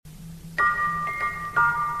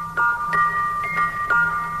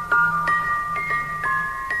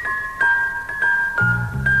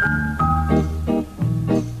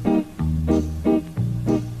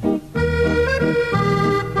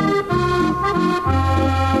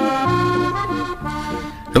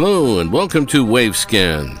Hello and welcome to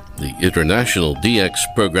Wavescan, the international DX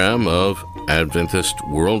program of Adventist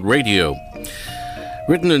World Radio.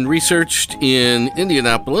 Written and researched in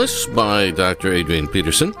Indianapolis by Dr. Adrian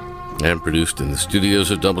Peterson and produced in the studios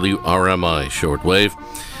of WRMI Shortwave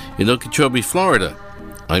in Okeechobee, Florida.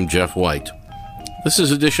 I'm Jeff White. This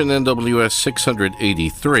is edition NWS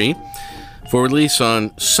 683 for release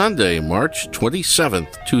on Sunday, March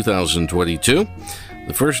 27th, 2022.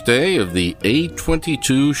 The first day of the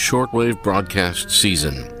A22 shortwave broadcast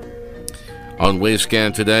season. On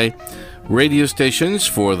Wavescan today, radio stations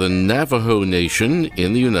for the Navajo Nation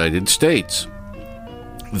in the United States.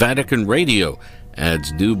 Vatican Radio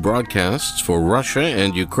adds new broadcasts for Russia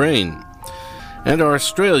and Ukraine. And our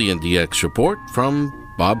Australian DX report from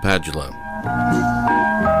Bob Padula.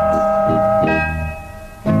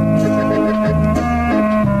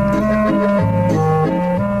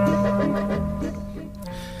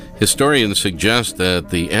 Historians suggest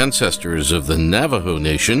that the ancestors of the Navajo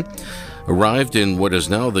Nation arrived in what is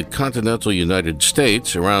now the continental United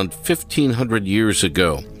States around 1,500 years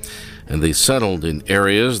ago, and they settled in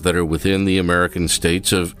areas that are within the American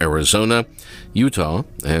states of Arizona, Utah,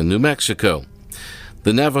 and New Mexico.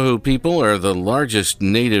 The Navajo people are the largest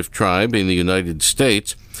native tribe in the United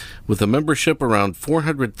States, with a membership around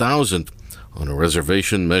 400,000 on a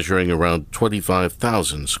reservation measuring around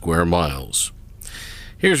 25,000 square miles.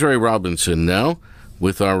 Here's Ray Robinson now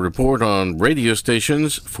with our report on radio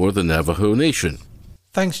stations for the Navajo Nation.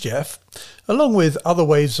 Thanks, Jeff. Along with other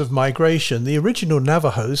waves of migration, the original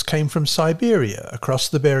Navajos came from Siberia, across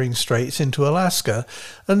the Bering Straits into Alaska,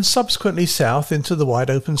 and subsequently south into the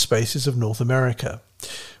wide open spaces of North America.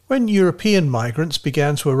 When European migrants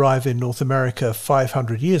began to arrive in North America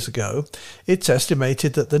 500 years ago, it's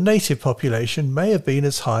estimated that the native population may have been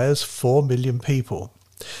as high as 4 million people.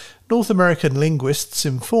 North American linguists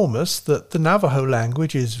inform us that the Navajo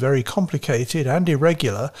language is very complicated and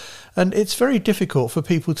irregular, and it's very difficult for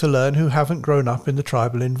people to learn who haven't grown up in the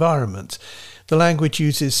tribal environment. The language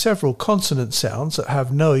uses several consonant sounds that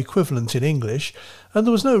have no equivalent in English, and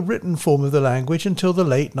there was no written form of the language until the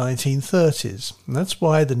late 1930s. And that's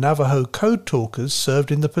why the Navajo code talkers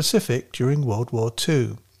served in the Pacific during World War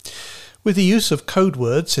II. With the use of code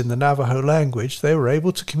words in the Navajo language, they were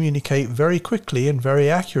able to communicate very quickly and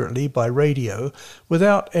very accurately by radio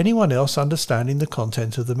without anyone else understanding the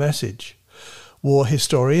content of the message. War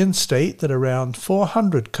historians state that around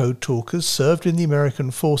 400 code talkers served in the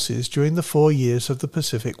American forces during the 4 years of the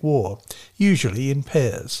Pacific War, usually in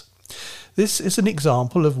pairs. This is an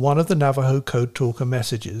example of one of the Navajo code talker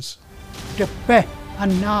messages.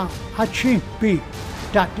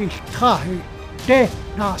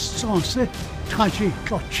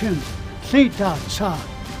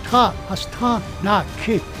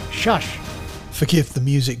 Forgive the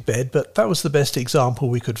music bed, but that was the best example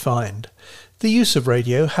we could find. The use of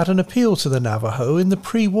radio had an appeal to the Navajo in the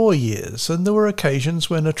pre-war years, and there were occasions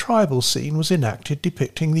when a tribal scene was enacted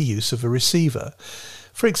depicting the use of a receiver.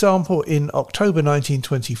 For example, in October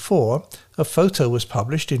 1924, a photo was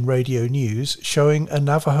published in Radio News showing a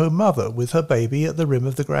Navajo mother with her baby at the rim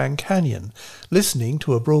of the Grand Canyon, listening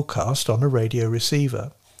to a broadcast on a radio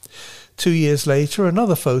receiver. 2 years later,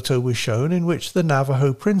 another photo was shown in which the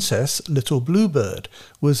Navajo princess, Little Bluebird,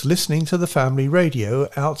 was listening to the family radio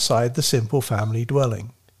outside the simple family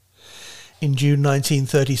dwelling. In June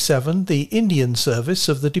 1937, the Indian Service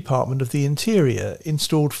of the Department of the Interior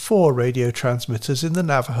installed 4 radio transmitters in the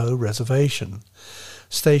Navajo Reservation.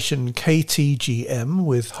 Station KTGM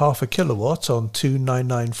with half a kilowatt on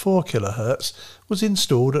 2994 kHz was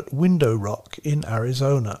installed at Window Rock in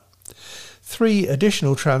Arizona. 3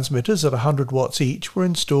 additional transmitters at 100 watts each were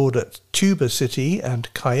installed at Tuba City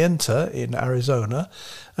and Kayenta in Arizona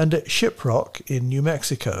and at Shiprock in New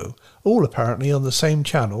Mexico, all apparently on the same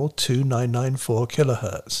channel 2994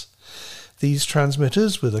 kHz. These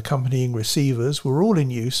transmitters with accompanying receivers were all in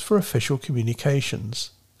use for official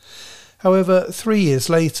communications. However, 3 years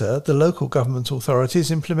later, the local government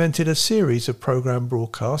authorities implemented a series of program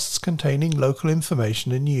broadcasts containing local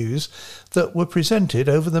information and news that were presented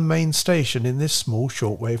over the main station in this small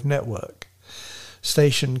shortwave network.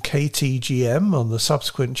 Station KTGM on the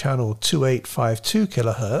subsequent channel 2852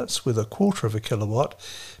 kHz with a quarter of a kilowatt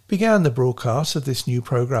began the broadcast of this new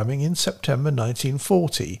programming in September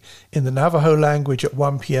 1940 in the Navajo language at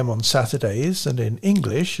 1 p.m. on Saturdays and in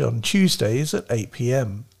English on Tuesdays at 8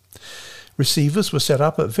 p.m. Receivers were set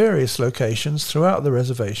up at various locations throughout the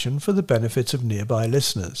reservation for the benefit of nearby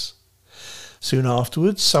listeners. Soon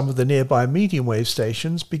afterwards, some of the nearby medium wave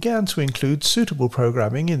stations began to include suitable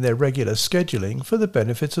programming in their regular scheduling for the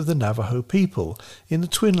benefit of the Navajo people in the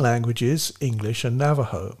twin languages English and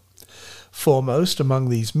Navajo. Foremost among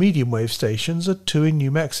these medium wave stations are 2 in New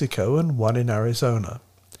Mexico and 1 in Arizona.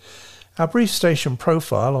 Our brief station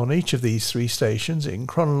profile on each of these 3 stations in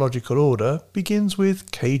chronological order begins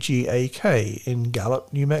with KGAK in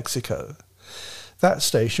Gallup, New Mexico. That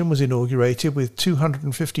station was inaugurated with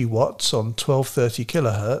 250 watts on 1230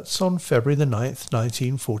 kHz on February the 9th,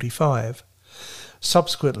 1945.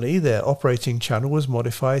 Subsequently, their operating channel was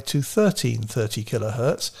modified to 1330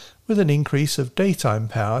 kHz with an increase of daytime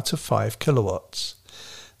power to 5 kilowatts.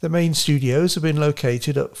 The main studios have been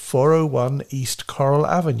located at 401 East Coral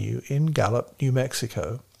Avenue in Gallup, New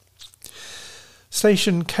Mexico.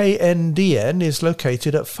 Station KNDN is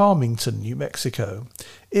located at Farmington, New Mexico.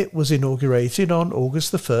 It was inaugurated on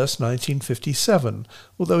August 1, 1957,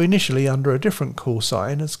 although initially under a different call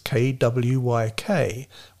sign as KWYK,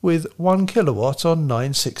 with 1 kilowatt on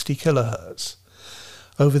 960 kHz.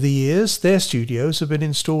 Over the years, their studios have been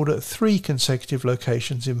installed at 3 consecutive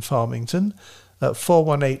locations in Farmington, at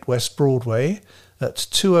 418 West Broadway, at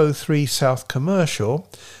 203 South Commercial,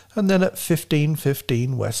 and then at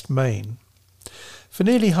 1515 West Main. For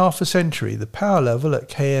nearly half a century, the power level at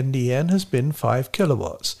KNDN has been 5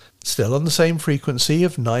 kilowatts, still on the same frequency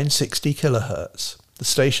of 960 kHz. The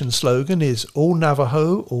station slogan is "All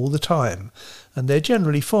Navajo, all the time," and they're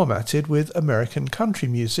generally formatted with American country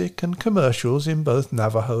music and commercials in both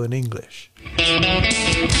Navajo and English.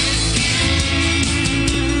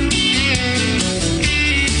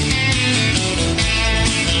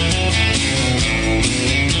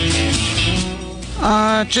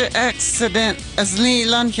 Accident as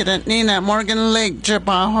Leland hit Nina Morgan Lake,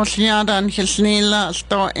 Jabahoshiadan Hishnila,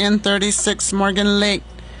 store N36 Morgan Lake.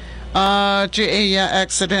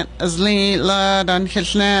 Accident as Leland and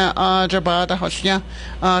Hishna, Jabada Hoshia,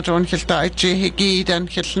 John Hilta, Jihigid and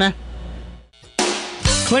Hishna.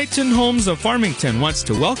 Clayton Homes of Farmington wants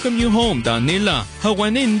to welcome you home, Danila.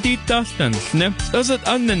 Hawanin di tastan snip, does it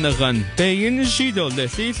unnanagan, bayin shido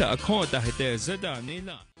lesisa akoda hite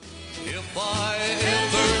Danila.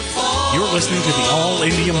 You're listening to the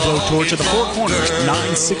All-Indian Boat Tour to the Four Corners,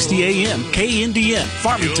 960 AM, KNDN,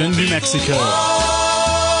 Farmington, New Mexico.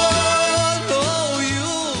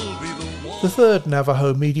 The third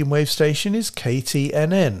Navajo medium wave station is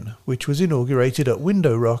KTNN, which was inaugurated at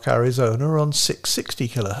Window Rock, Arizona on 660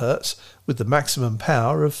 kHz with the maximum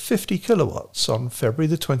power of 50 kilowatts on February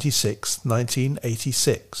the 26th,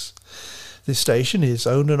 1986. This station is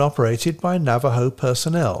owned and operated by Navajo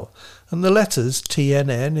personnel, and the letters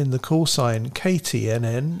TNN in the call sign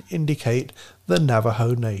KTNN indicate the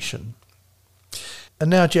Navajo Nation. And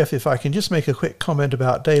now, Jeff, if I can just make a quick comment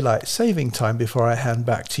about daylight saving time before I hand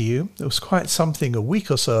back to you. It was quite something a week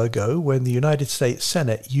or so ago when the United States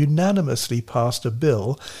Senate unanimously passed a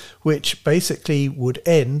bill which basically would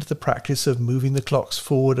end the practice of moving the clocks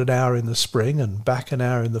forward an hour in the spring and back an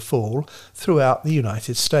hour in the fall throughout the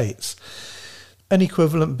United States. An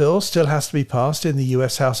equivalent bill still has to be passed in the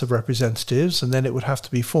US House of Representatives, and then it would have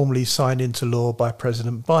to be formally signed into law by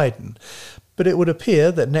President Biden. But it would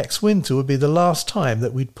appear that next winter would be the last time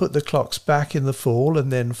that we'd put the clocks back in the fall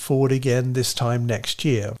and then forward again this time next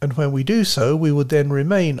year. And when we do so, we would then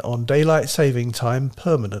remain on daylight saving time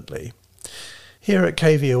permanently. Here at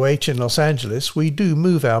KVOH in Los Angeles, we do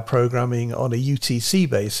move our programming on a UTC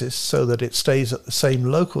basis so that it stays at the same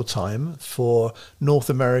local time for North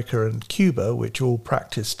America and Cuba, which all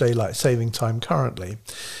practice daylight saving time currently.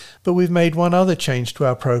 But we've made one other change to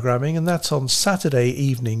our programming, and that's on Saturday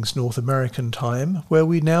evenings North American time, where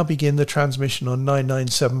we now begin the transmission on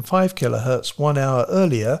 9975 kHz 1 hour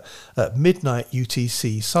earlier at midnight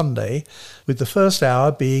UTC Sunday, with the first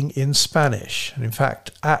hour being in Spanish. And in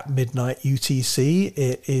fact, at midnight UTC,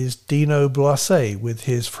 it is Dino Bloise with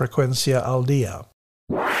his Frecuencia al Día.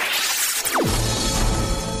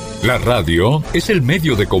 La radio es el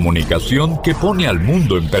medio de comunicación que pone al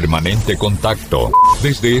mundo en permanente contacto.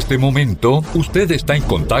 Desde este momento, usted está en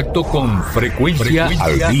contacto con Frecuencia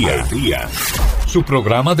al Día. Su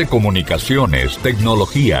programa de comunicaciones,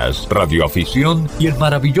 tecnologías, radioafición y el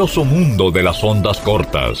maravilloso mundo de las ondas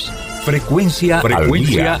cortas. Frecuencia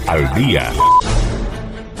al Día.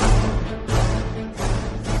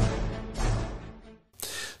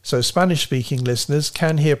 So Spanish-speaking listeners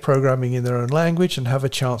can hear programming in their own language and have a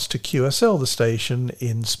chance to QSL the station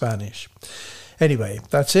in Spanish. Anyway,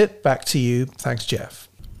 that's it. Back to you. Thanks, Jeff.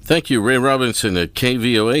 Thank you, Ray Robinson at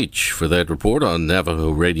KVOH, for that report on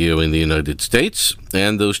Navajo radio in the United States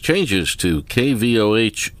and those changes to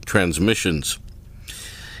KVOH transmissions.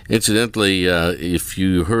 Incidentally, if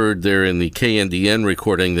you heard there in the KNDN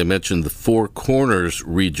recording, they mentioned the Four Corners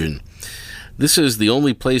region. This is the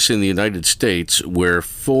only place in the United States where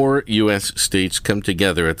 4 U.S. states come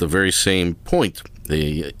together at the very same point.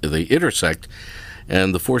 They intersect,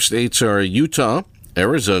 and the 4 states are Utah,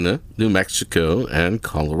 Arizona, New Mexico, and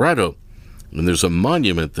Colorado. And there's a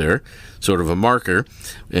monument there, sort of a marker,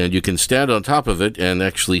 and you can stand on top of it and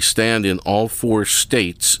actually stand in all 4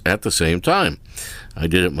 states at the same time. I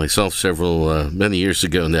did it myself many years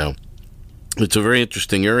ago now. It's a very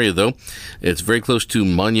interesting area, though. It's very close to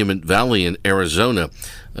Monument Valley in Arizona.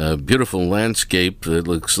 A beautiful landscape. It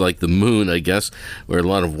looks like the moon, I guess, where a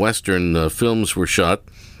lot of Western films were shot.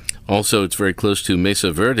 Also, it's very close to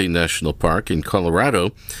Mesa Verde National Park in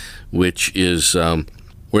Colorado, which is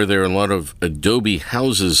where there are a lot of adobe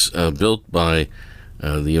houses built by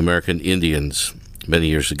the American Indians many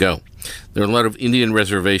years ago. There are a lot of Indian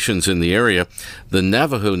reservations in the area. The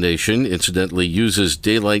Navajo Nation, incidentally, uses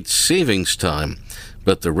daylight savings time,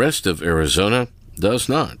 but the rest of Arizona does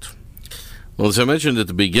not. Well, as I mentioned at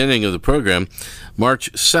the beginning of the program,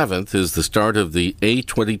 March 7th is the start of the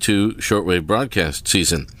A22 shortwave broadcast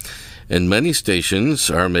season, and many stations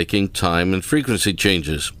are making time and frequency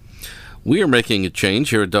changes. We are making a change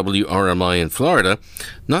here at WRMI in Florida,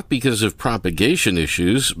 not because of propagation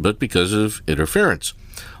issues, but because of interference,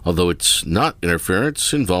 although it's not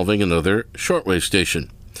interference involving another shortwave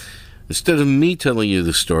station. Instead of me telling you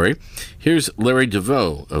the story, here's Larry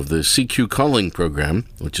DeVoe of the CQ Calling program,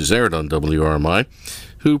 which is aired on WRMI,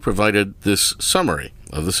 who provided this summary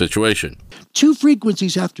of the situation. 2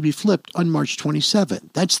 frequencies have to be flipped on March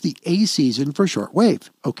 27th. That's the A season for shortwave,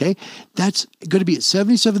 okay? That's going to be at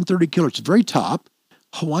 7730 kilohertz, very top.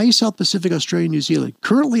 Hawaii, South Pacific, Australia, New Zealand,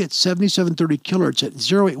 currently at 7730 kilohertz at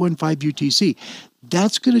 0815 UTC.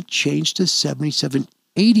 That's going to change to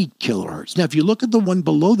 7780 kilohertz. Now, if you look at the one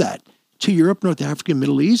below that, to Europe, North Africa,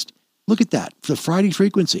 Middle East, look at that, for the Friday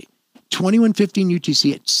frequency, 2115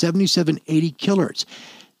 UTC at 7780 kilohertz.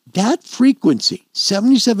 That frequency,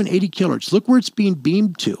 7780 kilohertz, look where it's being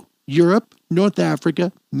beamed to. Europe, North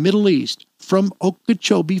Africa, Middle East, from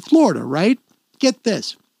Okeechobee, Florida, right? Get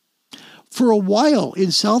this. For a while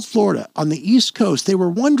in South Florida, on the East Coast, they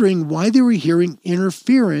were wondering why they were hearing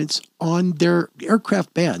interference on their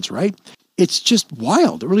aircraft bands, right? It's just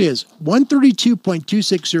wild. It really is.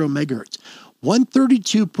 132.260 megahertz.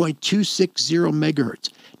 132.260 megahertz.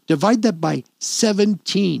 Divide that by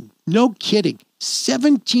 17. No kidding.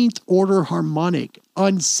 17th order harmonic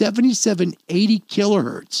on 7780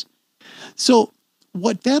 kilohertz. So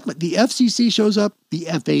what that, the FCC shows up, the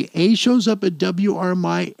FAA shows up at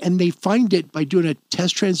WRMI, and they find it by doing a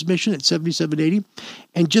test transmission at 7780,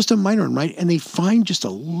 and just a minor one, right? And they find just a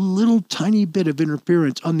little tiny bit of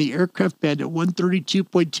interference on the aircraft band at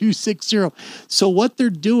 132.260. So what they're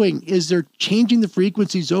doing is they're changing the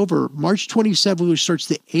frequencies over. March 27th, which starts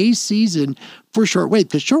the A season for shortwave,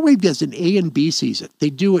 because shortwave does an A and B season. They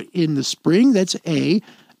do it in the spring, that's A.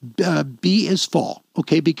 B is fall,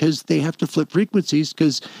 okay, because they have to flip frequencies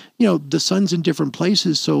because, the sun's in different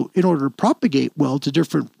places. So in order to propagate well to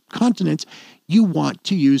different continents, you want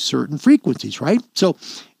to use certain frequencies, right? So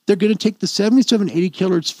they're going to take the 7780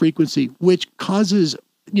 kilohertz frequency, which causes,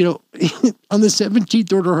 on the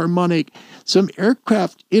 17th order harmonic, some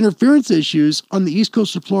aircraft interference issues on the east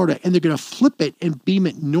coast of Florida, and they're going to flip it and beam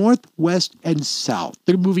it north, west, and south.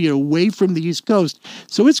 They're moving it away from the east coast.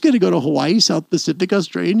 So it's going to go to Hawaii, South Pacific,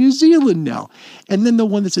 Australia, New Zealand now. And then the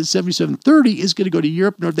one that's at 7730 is going to go to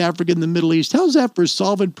Europe, North Africa, and the Middle East. How's that for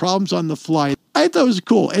solving problems on the fly? I thought it was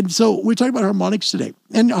cool. And so we're talking about harmonics today.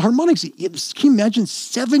 And harmonics, can you imagine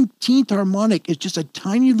 17th harmonic is just a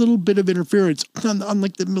tiny little bit of interference on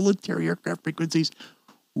like the military aircraft frequencies.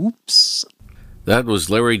 Oops. That was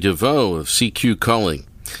Larry DeVoe of CQ Calling.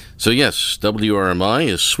 So yes, WRMI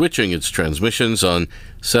is switching its transmissions on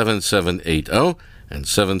 7780 and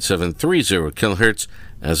 7730 kilohertz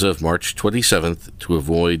as of March 27th to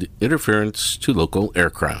avoid interference to local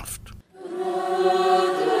aircraft.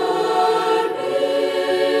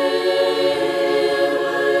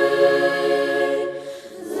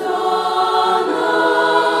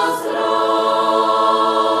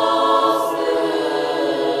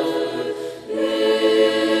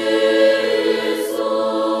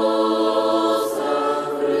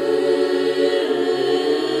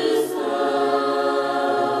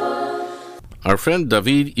 Our friend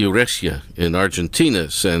David Uresia in Argentina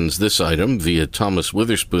sends this item via Thomas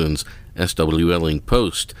Witherspoon's SWLing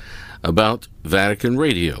Post about Vatican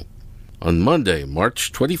Radio. On Monday,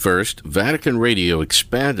 March 21st, Vatican Radio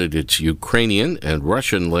expanded its Ukrainian and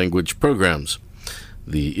Russian language programs.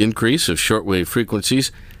 The increase of shortwave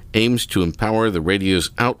frequencies aims to empower the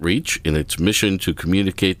radio's outreach in its mission to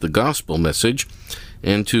communicate the gospel message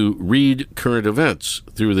and to read current events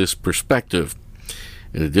through this perspective.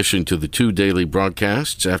 In addition to the 2 daily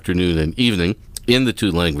broadcasts, afternoon and evening, in the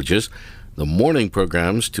 2 languages, The morning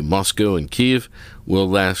programs to Moscow and Kiev will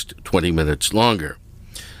last 20 minutes longer.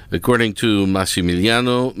 According to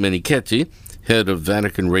Massimiliano Menichetti, head of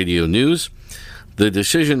Vatican Radio News, the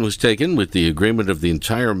decision was taken with the agreement of the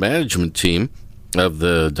entire management team of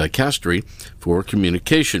the dicastery for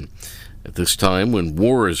communication at this time when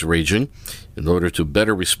war is raging, in order to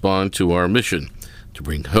better respond to our mission, to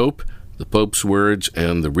bring hope, the Pope's words,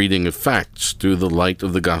 and the reading of facts through the light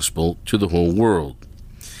of the gospel to the whole world.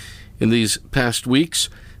 In these past weeks,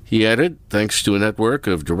 he added, thanks to a network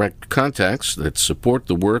of direct contacts that support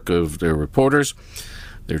the work of their reporters,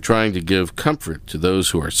 they're trying to give comfort to those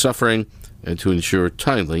who are suffering and to ensure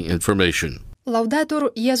timely information.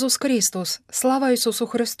 Лаудетур Єсус Христос. Слава Ісусу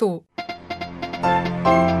Христу.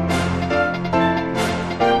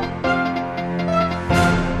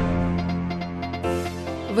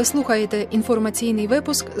 Ви слухаєте інформаційний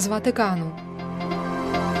випуск з Ватикану.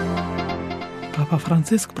 Папа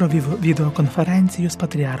Франциск провів відеоконференцію з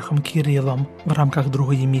патріархом Кирилом. В рамках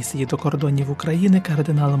другої місії до кордонів України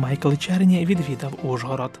кардинал Майкл Черні відвідав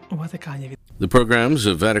Ужгород. У Ватикані. The programs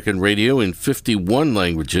of Vatican Radio in 51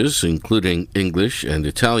 languages, including English and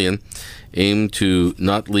Italian, aim to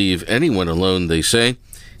not leave anyone alone, they say,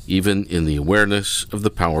 even in the awareness of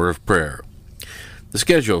the power of prayer. The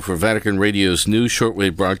schedule for Vatican Radio's new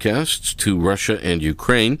shortwave broadcasts to Russia and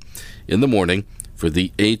Ukraine in the morning for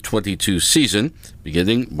the A22 season,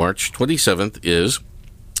 beginning March 27th, is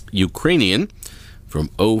Ukrainian from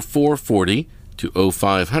 0440 to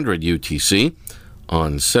 0500 UTC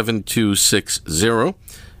on 7260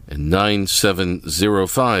 and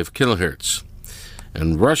 9705 kilohertz.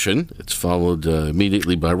 And Russian, it's followed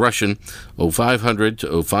immediately by Russian, 0500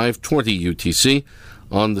 to 0520 UTC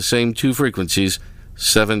on the same two frequencies,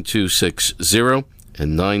 7260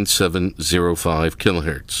 and 9705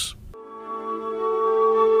 kilohertz.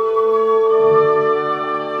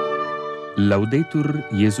 Лаудетур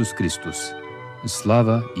Иисус Христос.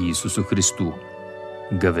 Слава Иисусу Христу.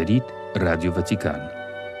 Говорит Радио Ватикан.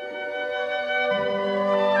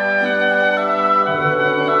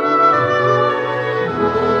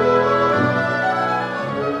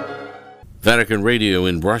 Vatican Radio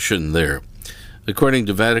in Russian there. According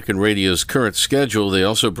to Vatican Radio's current schedule, they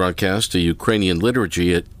also broadcast a Ukrainian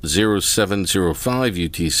liturgy at 0705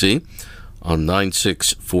 UTC on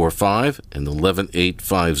 9645 and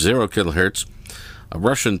 11850 kilohertz, a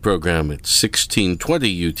Russian program at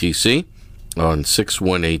 1620 UTC on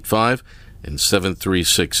 6185 and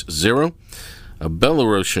 7360, a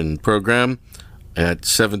Belarusian program at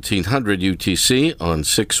 1700 UTC on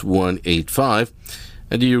 6185,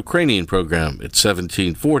 and a Ukrainian program at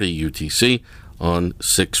 1740 UTC on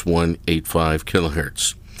 6185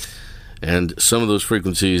 kilohertz. And some of those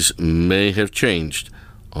frequencies may have changed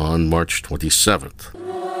on March 27th.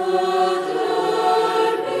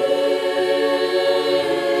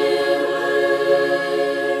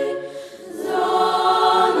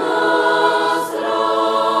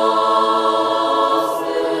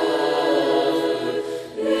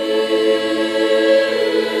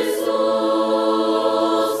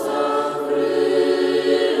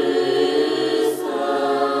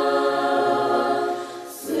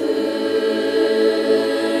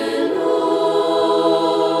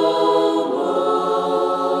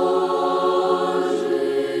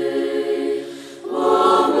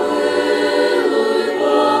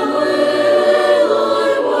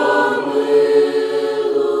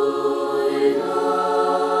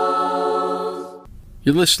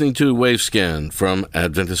 You're listening to Wavescan from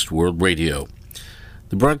Adventist World Radio.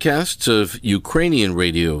 The broadcasts of Ukrainian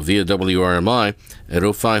radio via WRMI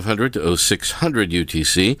at 0500 to 0600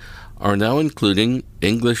 UTC are now including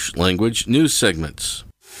English language news segments.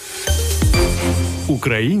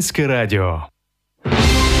 Українське радіо.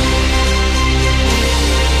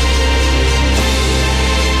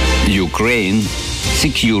 Ukraine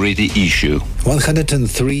security issue.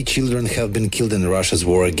 103 children have been killed in Russia's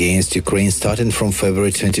war against Ukraine starting from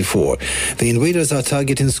February 24. The invaders are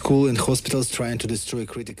targeting schools and hospitals, trying to destroy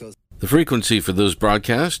critical... The frequency for those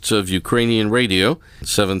broadcasts of Ukrainian radio,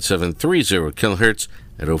 7730 kilohertz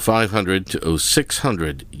at 0500 to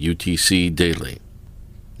 0600 UTC daily.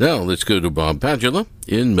 Now let's go to Bob Padula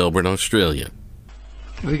in Melbourne, Australia.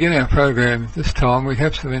 To begin our program this time, we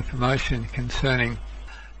have some information concerning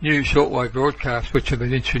new shortwave broadcasts which have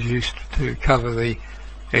been introduced to cover the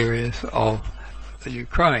areas of the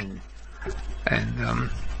Ukraine and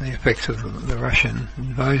the effects of the Russian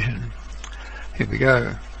invasion. Here we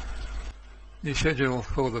go. New schedule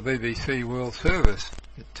for the BBC World Service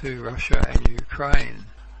to Russia and Ukraine.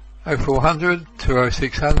 0400 to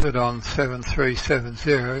 0600 on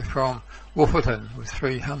 7370 from Wolferton with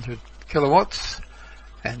 300 kilowatts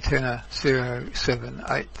antenna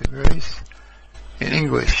 078 degrees. In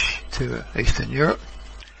English to Eastern Europe.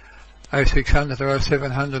 0600 to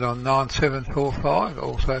 0700 on 9745,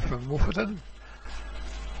 also from Wolferton.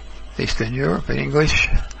 Eastern Europe in English.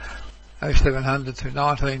 0700 to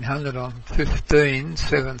 1900 on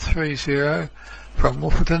 15730 from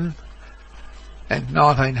Wolferton. And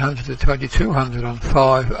 1900 to 2200 on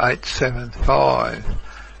 5875,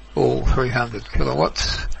 all 300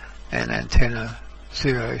 kilowatts, and antenna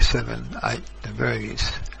 078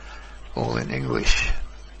 degrees, all in English.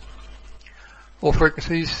 All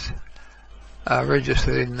frequencies are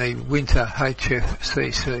registered in the Winter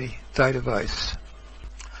HFCC database.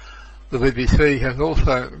 The BBC has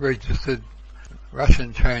also registered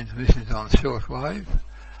Russian transmissions on shortwave.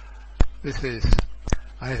 This is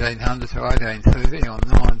 1800 to 1830 on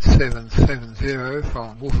 9770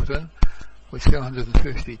 from Wolferton with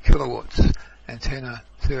 250 kilowatts, antenna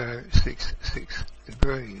 066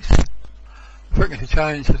 degrees. Frequency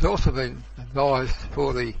change has also been advised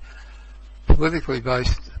for the politically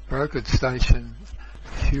based brokered station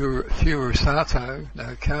Furusato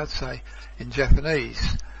no Katse in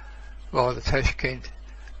Japanese via the Tashkent,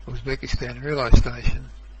 Uzbekistan relay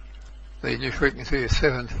station. The new frequency is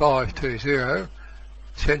 7520.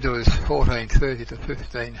 Schedule is 1430 to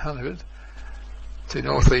 1500 to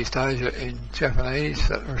Northeast Asia in Japanese.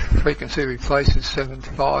 That frequency replaces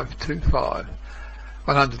 7525,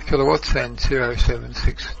 100 kilowatts and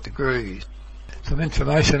 076 degrees. Some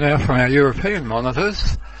information now from our European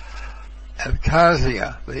monitors.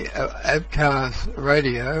 Abkhazia, the Abkhaz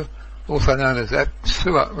radio, also known as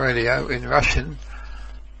Apsua radio in Russian,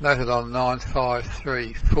 noted on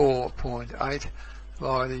 9534.8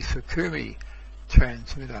 via the Sukhumi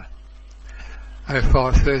transmitter.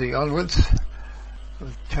 0530 onwards,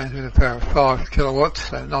 with transmitter power of 5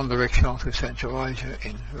 kilowatts and non-directional to Central Asia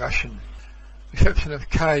in Russian. Reception of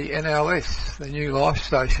KNLS, the new life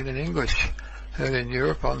station in English, heard in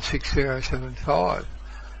Europe on 6075.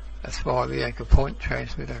 That's via the Anchor Point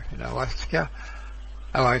transmitter in Alaska.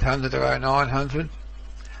 0800 to 0900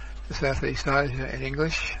 to Southeast Asia in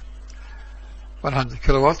English. 100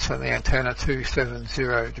 kilowatts and the antenna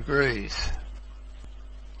 270 degrees.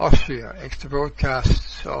 Austria, extra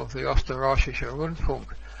broadcasts of the Österreichische Rundfunk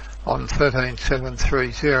on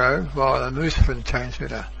 13730 via the Moosfried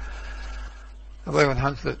transmitter.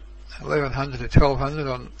 1100 to 1200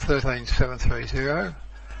 on 13730.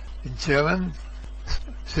 In German,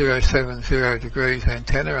 070 degrees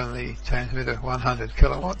antenna and the transmitter 100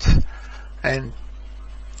 kilowatts. And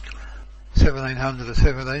 1700 to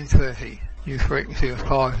 1730, new frequency of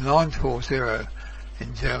 5940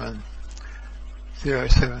 in German.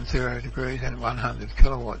 070 degrees and 100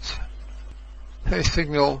 kilowatts. First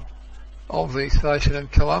signal of the station in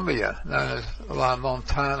Colombia, known as La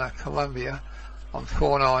Montana, Colombia, on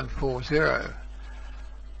 4940,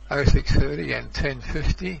 0630 and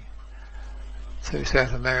 1050 to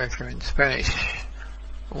South America in Spanish.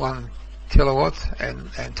 1 kilowatt and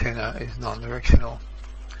antenna is non-directional.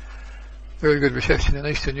 Very good reception in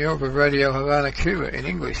Eastern Europe of Radio Havana, Cuba in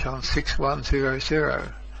English on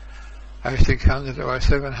 6100. 0600 to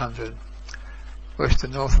 0700.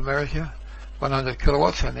 Western North America, 100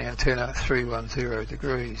 kilowatts and the antenna 310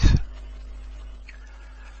 degrees.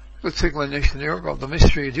 Good signal in Eastern Europe of the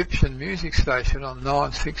Mystery Egyptian music station on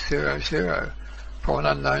 9600 from an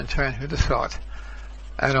unknown transmitter site.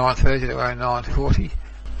 0930 to 0940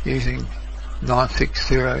 using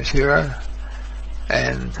 9600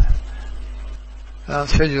 and an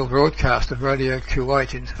unscheduled broadcast of Radio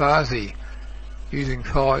Kuwait in Farsi using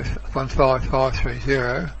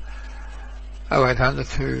 15530 0800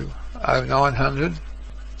 to 0900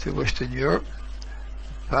 to Western Europe.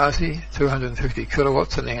 Farsi, 250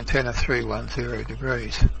 kilowatts and the antenna 310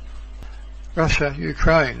 degrees. Russia,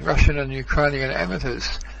 Ukraine, Russian and Ukrainian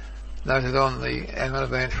amateurs noted on the amateur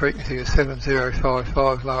band frequency of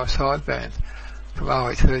 7055 lower sideband from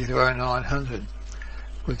 0830 to 0900.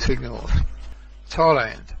 Good signals.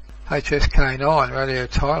 Thailand, HSK9 Radio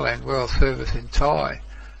Thailand World Service in Thai.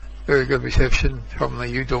 Very good reception from the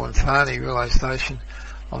Udon Thani relay station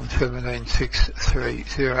on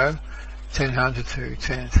 17630, 1000 to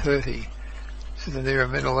 1030. To the nearer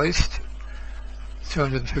Middle East,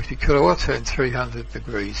 250 kilowatts and 300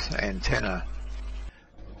 degrees antenna.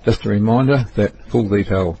 Just a reminder that full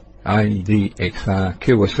detail ADXR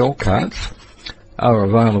QSL cards are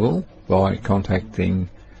available by contacting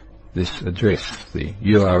this address. The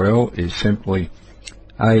URL is simply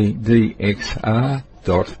adxr.org.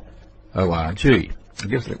 I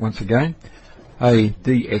guess that once again,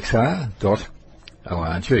 adxr.org.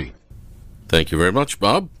 Thank you very much,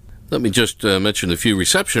 Bob. Let me just mention a few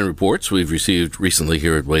reception reports we've received recently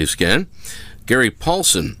here at Wavescan. Gary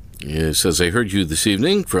Paulson says, I heard you this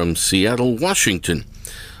evening from Seattle, Washington.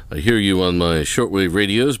 I hear you on my shortwave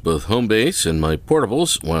radios, both home base and my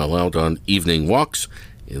portables, while out on evening walks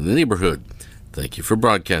in the neighborhood. Thank you for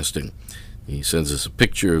broadcasting. He sends us a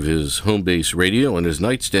picture of his home base radio on his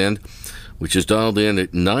nightstand, which is dialed in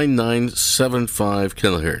at 9975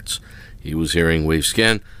 kilohertz. He was hearing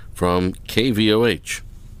Wavescan from KVOH.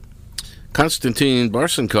 Konstantin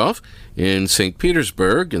Barsenkov in St.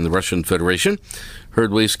 Petersburg in the Russian Federation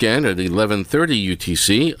heard Wavescan at 11:30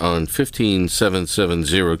 UTC on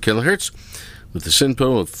 15770 kilohertz with the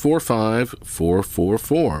SINPO of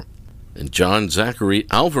 45444. And John Zachary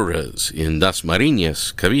Alvarez in Das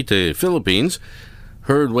Marinas, Cavite, Philippines,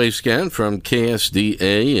 heard Wavescan from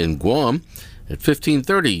KSDA in Guam at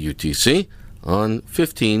 15:30 UTC on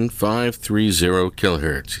 15530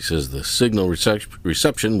 kilohertz. He says the signal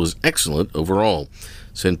reception was excellent overall.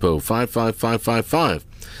 SINPO 55555.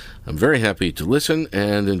 I'm very happy to listen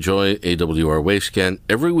and enjoy AWR Wavescan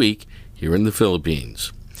every week here in the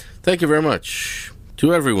Philippines. Thank you very much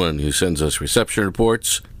to everyone who sends us reception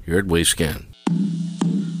reports here at Wavescan.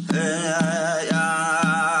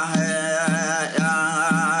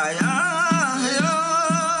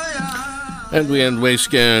 And we end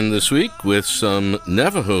Wavescan this week with some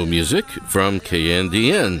Navajo music from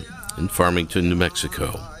KNDN in Farmington, New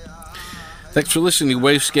Mexico. Thanks for listening to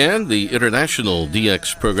Wavescan, the international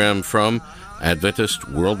DX program from Adventist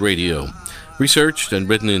World Radio. Researched and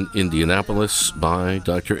written in Indianapolis by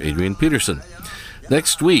Dr. Adrian Peterson.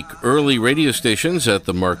 Next week, early radio stations at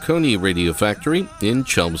the Marconi Radio Factory in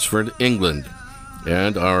Chelmsford, England.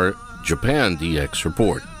 And our Japan DX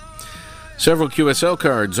report. Several QSL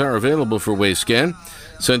cards are available for Wavescan.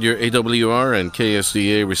 Send your AWR and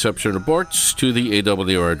KSDA reception reports to the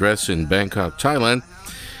AWR address in Bangkok, Thailand,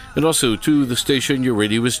 and also to the station your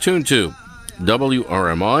radio is tuned to,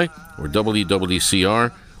 WRMI or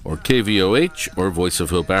WWCR or KVOH or Voice of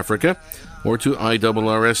Hope Africa, or to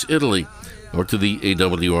IRRS Italy, or to the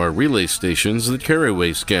AWR relay stations that carry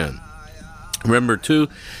Wavescan. Remember, too,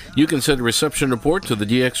 you can send a reception report to the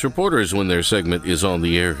DX reporters when their segment is on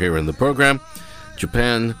the air here in the program.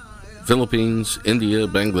 Japan, Philippines, India,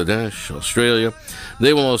 Bangladesh, Australia.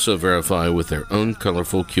 They will also verify with their own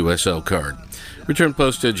colorful QSL card. Return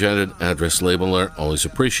postage and an address label are always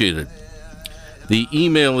appreciated. The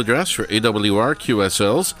email address for AWR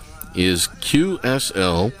QSLs is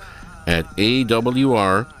qsl@awr.org.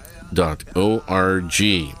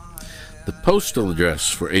 The postal address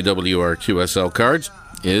for AWR QSL cards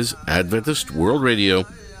is Adventist World Radio,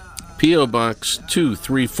 P.O. Box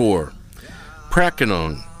 234,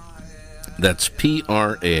 Prakanong. That's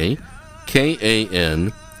Prakanong,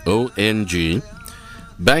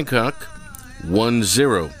 Bangkok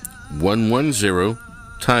 10110,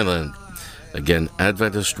 Thailand. Again,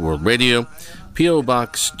 Adventist World Radio, P.O.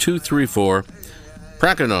 Box 234,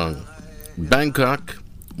 Prakanong, Bangkok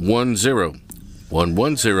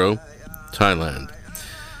 10110, Thailand.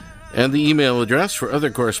 And the email address for other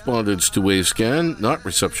correspondence to Wavescan, not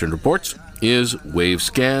reception reports, is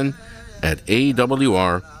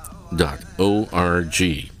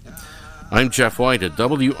wavescan@awr.org. I'm Jeff White at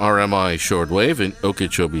WRMI Shortwave in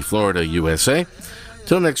Okeechobee, Florida, USA.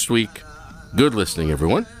 Till next week, good listening,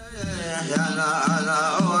 everyone.